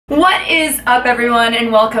What is up, everyone,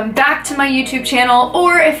 and welcome back to my YouTube channel,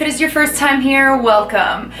 or if it is your first time here,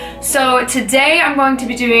 welcome. So today I'm going to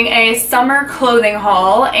be doing a summer clothing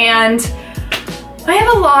haul, and I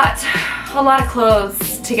have a lot of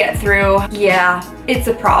clothes to get through. Yeah, it's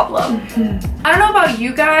a problem. I don't know about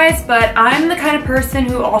you guys, but I'm the kind of person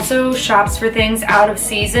who also shops for things out of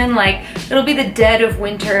season. Like, it'll be the dead of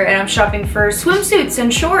winter and I'm shopping for swimsuits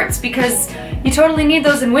and shorts because you totally need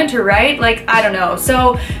those in winter, right? Like, I don't know.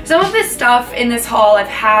 So some of this stuff in this haul I've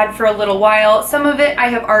had for a little while. Some of it I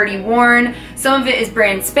have already worn. Some of it is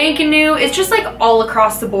brand spanking new. It's just like all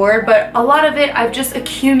across the board, but a lot of it I've just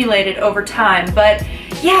accumulated over time. But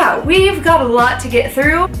yeah, we've got a lot to get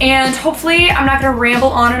through, and hopefully I'm not gonna ramble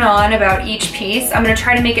on and on about each piece. I'm gonna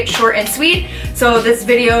try to make it short and sweet so this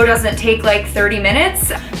video doesn't take like 30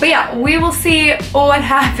 minutes. But yeah, we will see what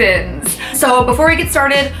happens. So before we get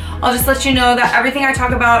started, I'll just let you know that everything I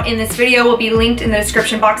talk about in this video will be linked in the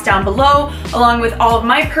description box down below, along with all of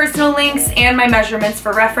my personal links and my measurements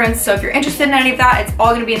for reference. So if you're interested in any of that, it's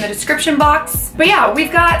all gonna be in the description box. But yeah,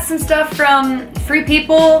 we've got some stuff from Free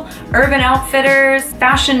People, Urban Outfitters,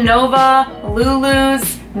 Fashion Nova,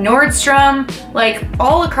 Lulu's, Nordstrom, like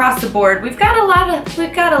all across the board. We've got a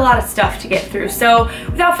lot of stuff to get through. So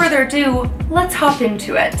without further ado, let's hop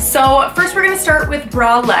into it. So first we're gonna start with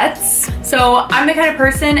bralettes. So I'm the kind of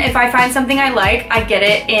person, if I find something I like, I get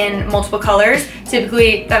it in multiple colors.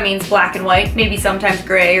 Typically that means black and white, maybe sometimes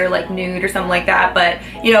gray or like nude or something like that, but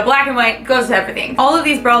you know, black and white goes to everything. All of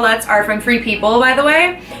these bralettes are from Free People, by the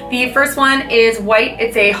way. The first one is white.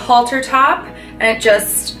 It's a halter top and it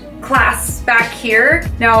just clasps back here.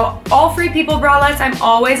 Now, all Free People bralettes, I'm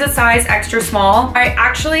always a size extra small. I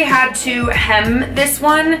actually had to hem this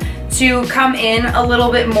one to come in a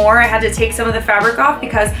little bit more. I had to take some of the fabric off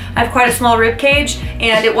because I have quite a small rib cage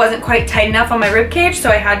and it wasn't quite tight enough on my rib cage,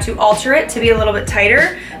 so I had to alter it to be a little bit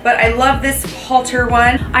tighter. But I love this halter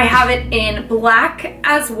one. I have it in black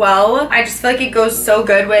as well. I just feel like it goes so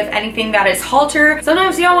good with anything that is halter.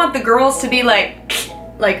 Sometimes you don't want the girls to be like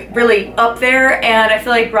really up there, and I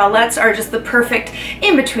feel like bralettes are just the perfect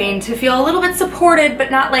in-between to feel a little bit supported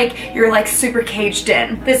but not like you're like super caged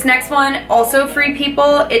in. This next one, also Free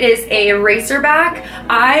People, it is a racer back.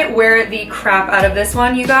 I wear the crap out of this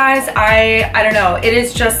one, you guys. I don't know, it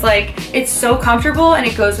is just like, it's so comfortable and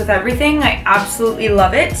it goes with everything. I absolutely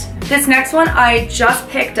love it. This next one I just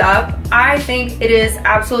picked up. I think it is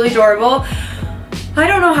absolutely adorable. I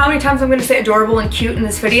don't know how many times I'm gonna say adorable and cute in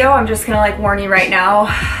this video. I'm just gonna like warn you right now.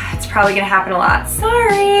 It's probably gonna happen a lot.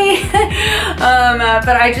 Sorry.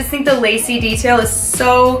 But I just think the lacy detail is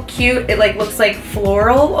so cute. It like looks like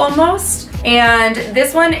floral almost. And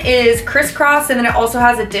this one is crisscross, and then it also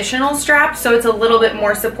has additional straps, so it's a little bit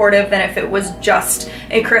more supportive than if it was just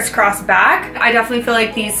a crisscross back. I definitely feel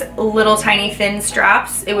like these little tiny thin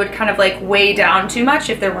straps, it would kind of like weigh down too much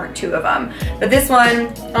if there weren't two of them. But this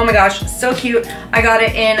one, oh my gosh, so cute. I got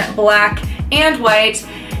it in black and white,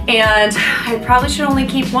 and I probably should only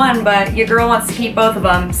keep one, but your girl wants to keep both of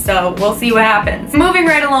them, so we'll see what happens. Moving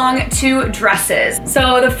right along to dresses.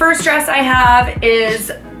 So the first dress I have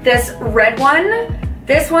is this red one.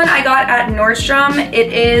 This one I got at Nordstrom.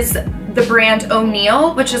 It is the brand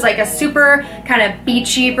O'Neill, which is like a super kind of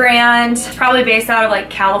beachy brand, probably based out of like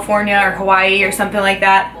California or Hawaii or something like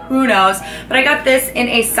that. Who knows? But I got this in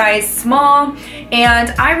a size small, and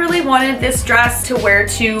I really wanted this dress to wear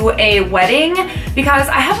to a wedding because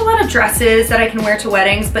I have a lot of dresses that I can wear to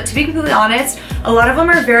weddings, but to be completely honest, a lot of them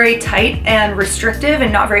are very tight and restrictive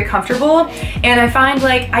and not very comfortable. And I find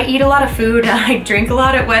like I eat a lot of food and I drink a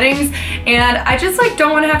lot at weddings, and I just like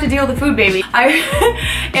don't want to have to deal with the food baby.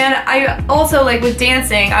 And I also like with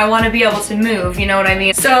dancing, I want to be able to move, you know what I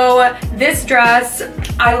mean? So this dress,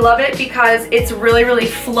 I love it because it's really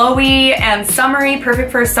flowy and summery,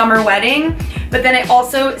 perfect for a summer wedding, but then it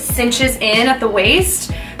also cinches in at the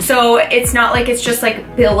waist. So it's not like it's just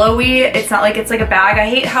like billowy. It's not like it's like a bag. I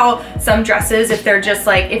hate how some dresses, if they're just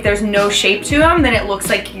like, if there's no shape to them, then it looks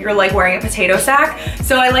like you're like wearing a potato sack.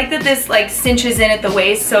 So I like that this like cinches in at the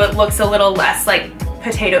waist so it looks a little less like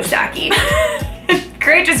potato sacky.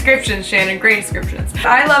 Great descriptions, Shannon, great descriptions.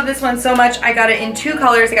 I love this one so much. I got it in two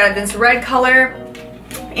colors. I got it in this red color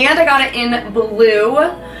and I got it in blue.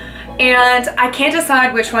 And I can't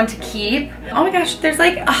decide which one to keep. Oh my gosh, there's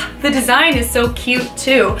like, the design is so cute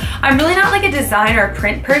too. I'm really not like a design or a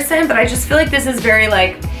print person, but I just feel like this is very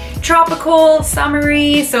like tropical,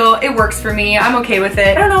 summery, so it works for me. I'm okay with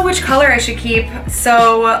it. I don't know which color I should keep,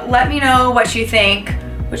 so let me know what you think.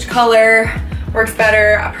 Which color works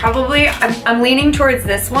better? I'm leaning towards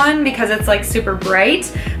this one because it's like super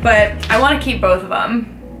bright, but I want to keep both of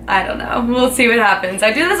them. I don't know. We'll see what happens.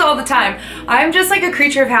 I do this all the time. I'm just like a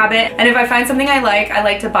creature of habit, and if I find something I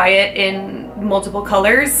like to buy it in multiple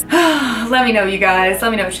colors. Let me know, you guys.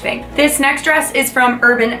 Let me know what you think. This next dress is from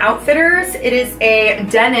Urban Outfitters. It is a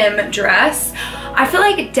denim dress. I feel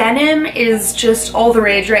like denim is just all the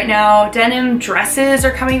rage right now. Denim dresses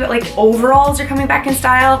are coming, like overalls are coming back in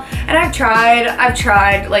style. And I've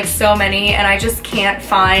tried like so many, and I just can't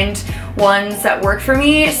find ones that work for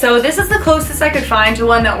me. So this is the closest I could find to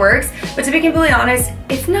one that works, but to be completely honest,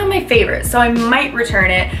 it's not my favorite, so I might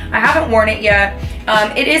return it. I haven't worn it yet.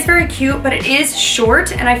 It is very cute, but it is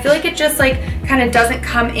short, and I feel like it just like kind of doesn't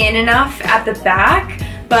come in enough at the back.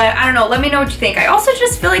 But I don't know, let me know what you think. I also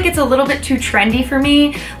just feel like it's a little bit too trendy for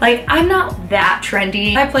me. Like, I'm not that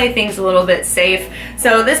trendy. I play things a little bit safe.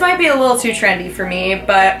 So this might be a little too trendy for me,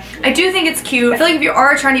 but I do think it's cute. I feel like if you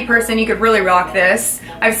are a trendy person, you could really rock this.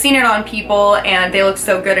 I've seen it on people and they look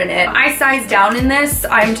so good in it. I size down in this.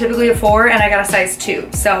 I'm typically a 4 and I got a size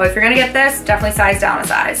 2. So if you're gonna get this, definitely size down a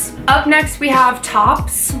size. Up next we have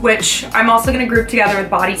tops, which I'm also gonna group together with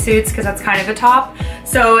bodysuits because that's kind of a top.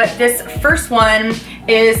 So this first one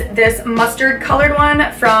is this mustard colored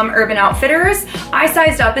one from Urban Outfitters. I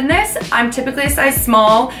sized up in this. I'm typically a size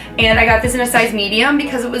small, and I got this in a size medium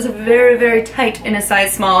because it was very, very tight in a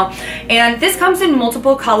size small. And this comes in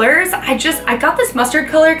multiple colors. I got this mustard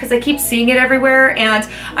color because I keep seeing it everywhere, and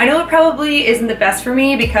I know it probably isn't the best for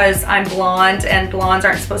me because I'm blonde, and blondes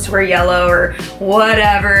aren't supposed to wear yellow or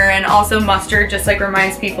whatever, and also mustard just like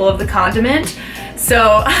reminds people of the condiment.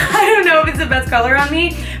 So I don't know if it's the best color on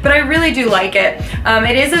me, but I really do like it.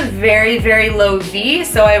 It is a very, very low V,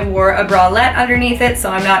 so I wore a bralette underneath it,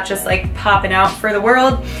 so I'm not just like popping out for the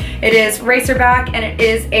world. It is racer back and it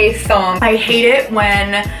is a thong. I hate it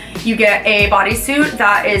when you get a bodysuit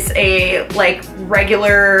that is a like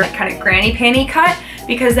regular kind of granny panty cut,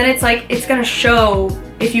 because then it's like, it's gonna show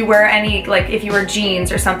if you wear any, like if you wear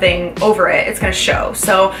jeans or something over it, it's gonna show.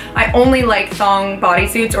 So I only like thong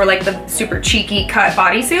bodysuits or like the super cheeky cut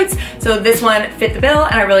bodysuits. So this one fit the bill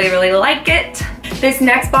and I really, really like it. This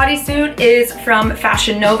next bodysuit is from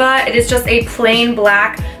Fashion Nova. It is just a plain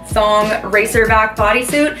black thong racer back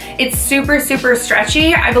bodysuit. It's super, super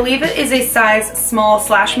stretchy. I believe it is a size small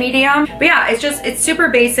 / medium. But yeah, it's super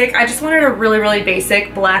basic. I just wanted a really, really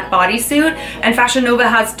basic black bodysuit, and Fashion Nova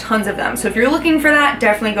has tons of them. So if you're looking for that,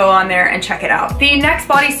 definitely go on there and check it out. The next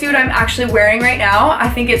bodysuit I'm actually wearing right now, I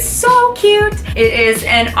think it's so cute. It is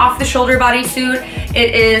an off-the-shoulder bodysuit.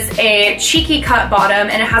 It is a cheeky cut bottom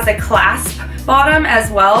and it has a clasp bottom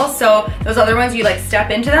as well. So those other ones you like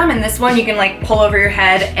step into them, and this one you can like pull over your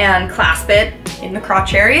head and clasp it in the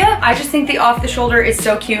crotch area. I just think the off the shoulder is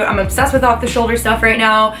so cute. I'm obsessed with off the shoulder stuff right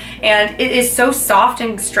now, and it is so soft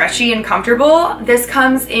and stretchy and comfortable. This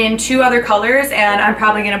comes in 2 other colors and I'm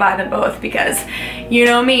probably gonna buy them both because you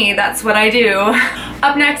know me, that's what I do.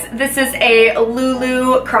 Up next, this is a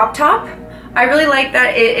Lulu crop top. I really like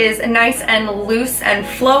that it is nice and loose and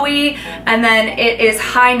flowy, and then it is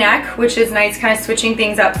high neck, which is nice, kind of switching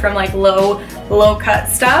things up from like low cut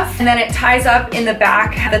stuff. And then it ties up in the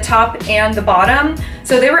back, the top and the bottom.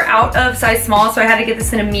 So they were out of size small, so I had to get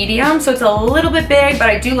this in a medium. So it's a little bit big, but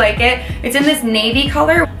I do like it. It's in this navy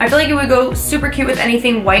color. I feel like it would go super cute with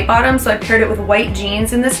anything white bottom, so I paired it with white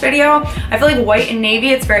jeans in this video. I feel like white and navy,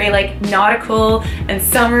 it's very like nautical and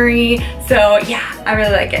summery. So yeah, I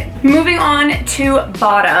really like it. Moving on to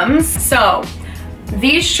bottoms. So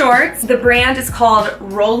these shorts, the brand is called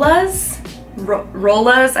Rollas.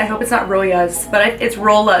 Rollas, I hope it's not Royas, but it's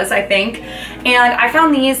Rollas, I think. And I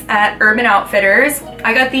found these at Urban Outfitters.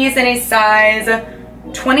 I got these in a size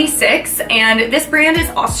 26, and this brand is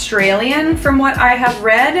Australian from what I have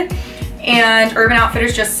read, and Urban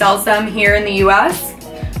Outfitters just sells them here in the US.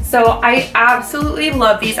 So I absolutely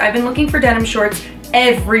love these. I've been looking for denim shorts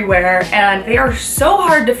everywhere and they are so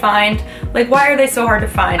hard to find. Like, why are they so hard to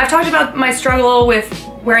find? I've talked about my struggle with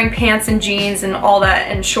wearing pants and jeans and all that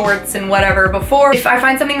and shorts and whatever before. If I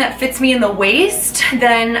find something that fits me in the waist,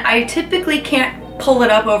 then I typically can't pull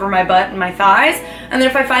it up over my butt and my thighs. And then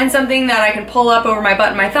if I find something that I can pull up over my butt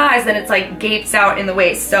and my thighs, then it's like gapes out in the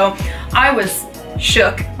waist. So I was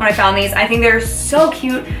shook when I found these. I think they're so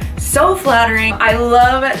cute, so flattering. I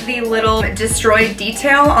love the little destroyed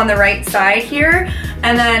detail on the right side here.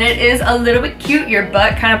 And then it is a little bit cute. Your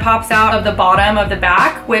butt kind of pops out of the bottom of the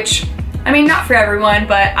back, which, I mean, not for everyone,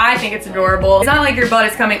 but I think it's adorable. It's not like your butt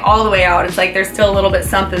is coming all the way out. It's like there's still a little bit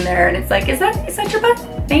something there, and it's like, is that your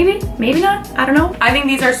butt? Maybe, maybe not, I don't know. I think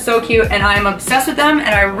these are so cute and I'm obsessed with them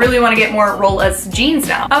and I really want to get more roll-less jeans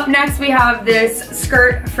now. Up next we have this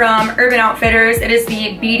skirt from Urban Outfitters. It is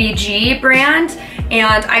the BDG brand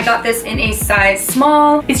and I got this in a size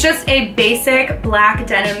small. It's just a basic black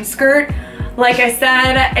denim skirt. Like I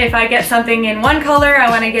said, if I get something in one color, I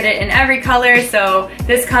want to get it in every color. So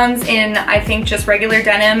this comes in, I think, just regular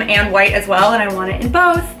denim and white as well, and I want it in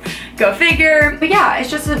both. Go figure. But yeah, it's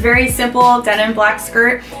just a very simple denim black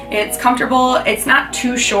skirt. It's comfortable. It's not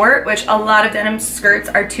too short, which a lot of denim skirts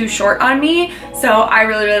are too short on me. So I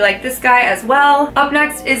really, really like this guy as well. Up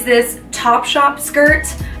next is this Topshop skirt.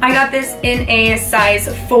 I got this in a size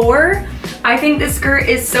 4. I think this skirt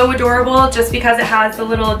is so adorable just because it has the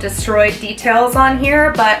little destroyed details on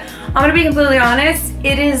here, but I'm gonna be completely honest,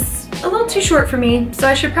 it is a little too short for me, so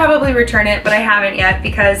I should probably return it, but I haven't yet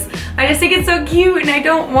because I just think it's so cute and I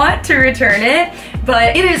don't want to return it,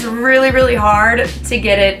 but it is really, really hard to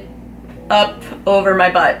get it up over my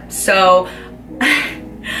butt, so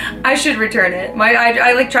I should return it.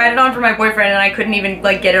 I like tried it on for my boyfriend and I couldn't even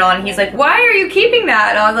like get it on. He's like, why are you keeping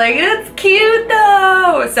that? And I was like, it's cute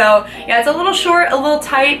though. So yeah, it's a little short, a little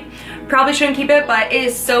tight. Probably shouldn't keep it, but it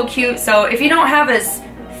is so cute. So if you don't have as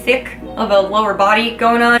thick of a lower body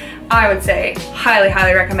going on, I would say highly,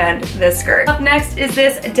 highly recommend this skirt. Up next is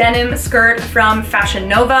this denim skirt from Fashion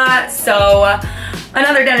Nova. So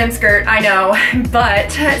another denim skirt, I know,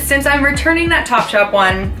 but since I'm returning that Topshop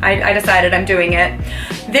one, I decided I'm doing it.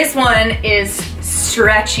 This one is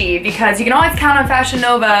stretchy because you can always count on Fashion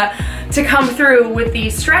Nova to come through with the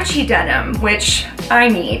stretchy denim, which I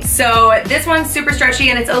need. So this one's super stretchy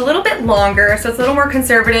and it's a little bit longer, so it's a little more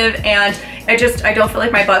conservative, and I don't feel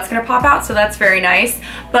like my butt's gonna pop out, so that's very nice.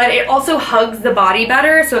 But it also hugs the body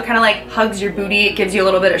better, so it kind of like hugs your booty. It gives you a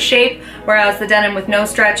little bit of shape, whereas the denim with no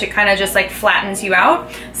stretch, it kind of just like flattens you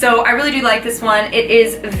out. So I really do like this one. It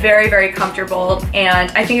is very, very comfortable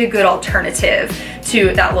and I think a good alternative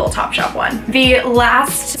to that little Topshop one. The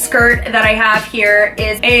last skirt that I have here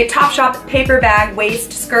is a Topshop paper bag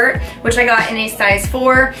waist skirt, which I got in a size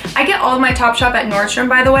 4. I get all of my Topshop at Nordstrom,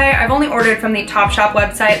 by the way. I've only ordered from the Topshop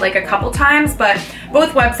website like a couple times, but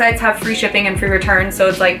both websites have free shipping and free returns, so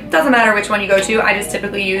it's like, doesn't matter which one you go to. I just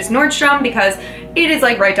typically use Nordstrom because it is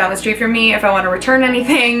like right down the street from me if I want to return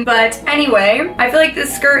anything. But anyway, I feel like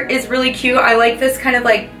this skirt is really cute. I like this kind of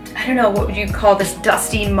like, I don't know, what would you call this,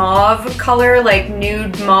 dusty mauve color, like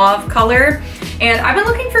nude mauve color. And I've been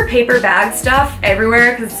looking for paper bag stuff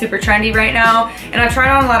everywhere because it's super trendy right now. And I've tried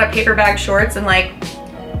on a lot of paper bag shorts and like,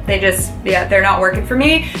 they just, yeah, they're not working for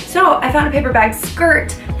me. So I found a paper bag skirt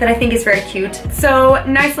that I think is very cute. So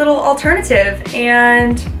nice little alternative,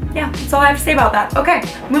 and yeah, that's all I have to say about that. Okay,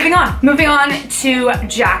 moving on. Moving on to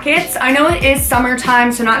jackets. I know it is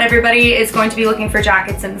summertime, so not everybody is going to be looking for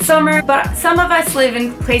jackets in the summer, but some of us live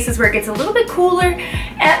in places where it gets a little bit cooler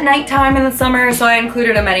at nighttime in the summer, so I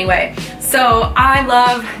included them anyway. So I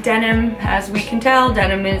love denim, as we can tell,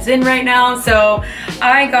 denim is in right now. So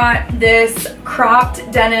I got this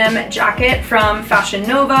cropped denim jacket from Fashion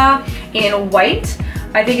Nova in white.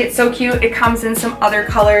 I think it's so cute. It comes in some other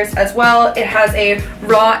colors as well. It has a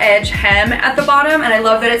raw edge hem at the bottom, and I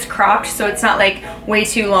love that it's cropped so it's not like way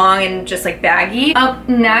too long and just like baggy. Up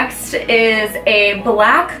next is a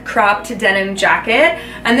black cropped denim jacket,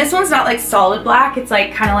 and this one's not like solid black. It's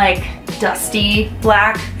like kind of like dusty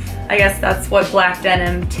black. I guess that's what black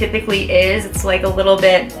denim typically is. It's like a little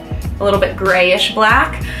bit grayish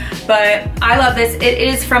black, but I love this. It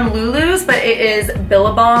is from Lulu's, but it is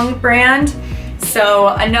Billabong brand. So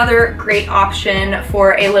another great option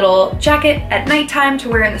for a little jacket at nighttime to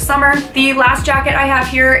wear in the summer. The last jacket I have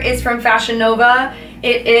here is from Fashion Nova.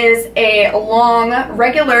 It is a long,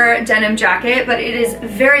 regular denim jacket, but it is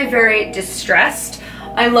very, very distressed.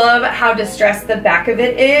 I love how distressed the back of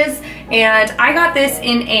it is, and I got this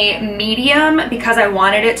in a medium because I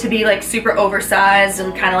wanted it to be like super oversized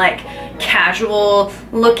and kind of like casual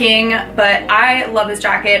looking, but I love this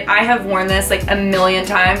jacket. I have worn this like a million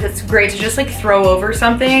times. It's great to just like throw over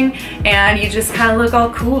something and you just kind of look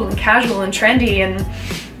all cool and casual and trendy, and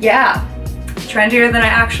yeah, trendier than I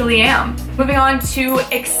actually am. Moving on to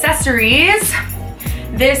accessories.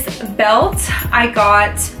 This belt I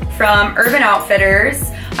got from Urban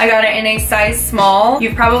Outfitters. I got it in a size small.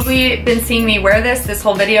 You've probably been seeing me wear this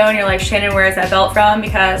whole video and you're like, Shannon, where is that belt from?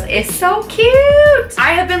 Because it's so cute.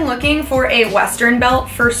 I have been looking for a Western belt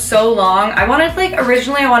for so long. I wanted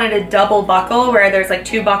originally I wanted a double buckle where there's like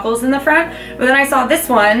 2 buckles in the front, but then I saw this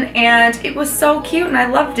one and it was so cute and I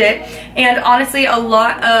loved it. And honestly, a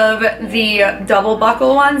lot of the double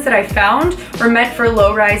buckle ones that I found were meant for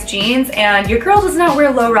low-rise jeans, and your girl does not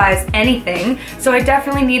wear low-rise anything, so I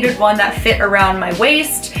definitely needed one that fit around my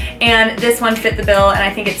waist, and this one fit the bill, and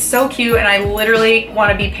I think it's so cute, and I literally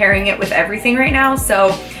want to be pairing it with everything right now. So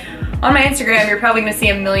on my Instagram, you're probably gonna see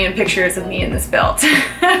a million pictures of me in this belt.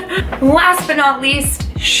 Last but not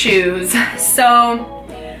least, shoes. So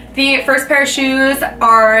the first pair of shoes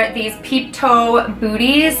are these peep toe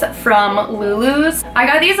booties from Lulu's. I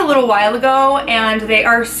got these a little while ago and they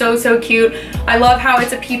are so cute. I love how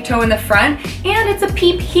it's a peep toe in the front and it's a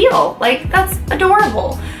peep heel. Like, that's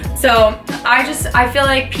adorable. So I feel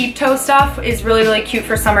like peep toe stuff is really cute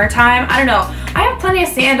for summertime. I don't know. I have plenty of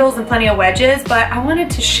sandals and plenty of wedges, but I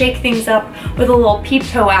wanted to shake things up with a little peep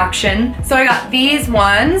toe action. So I got these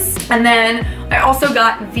ones, and then I also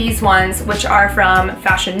got these ones, which are from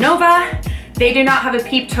Fashion Nova. They do not have a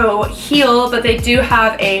peep toe heel, but they do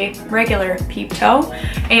have a regular peep toe,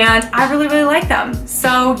 and I really like them.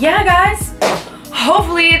 So yeah, guys.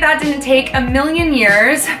 Hopefully that didn't take a million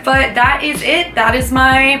years, but that is it. That is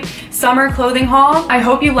my summer clothing haul. I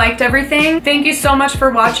hope you liked everything. Thank you so much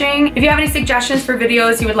for watching. If you have any suggestions for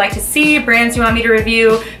videos you would like to see, brands you want me to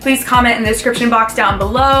review, please comment in the description box down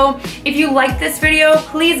below. If you liked this video,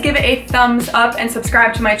 please give it a thumbs up and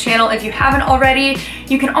subscribe to my channel if you haven't already.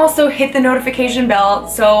 You can also hit the notification bell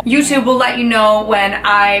so YouTube will let you know when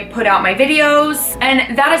I put out my videos.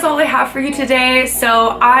 And that is all I have for you today,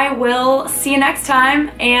 so I will see you next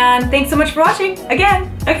time, and thanks so much for watching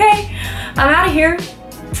again. Okay, I'm out of here.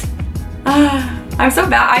 I'm so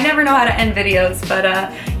bad. I never know how to end videos, but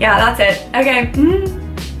yeah, that's it. Okay,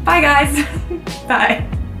 bye guys. Bye.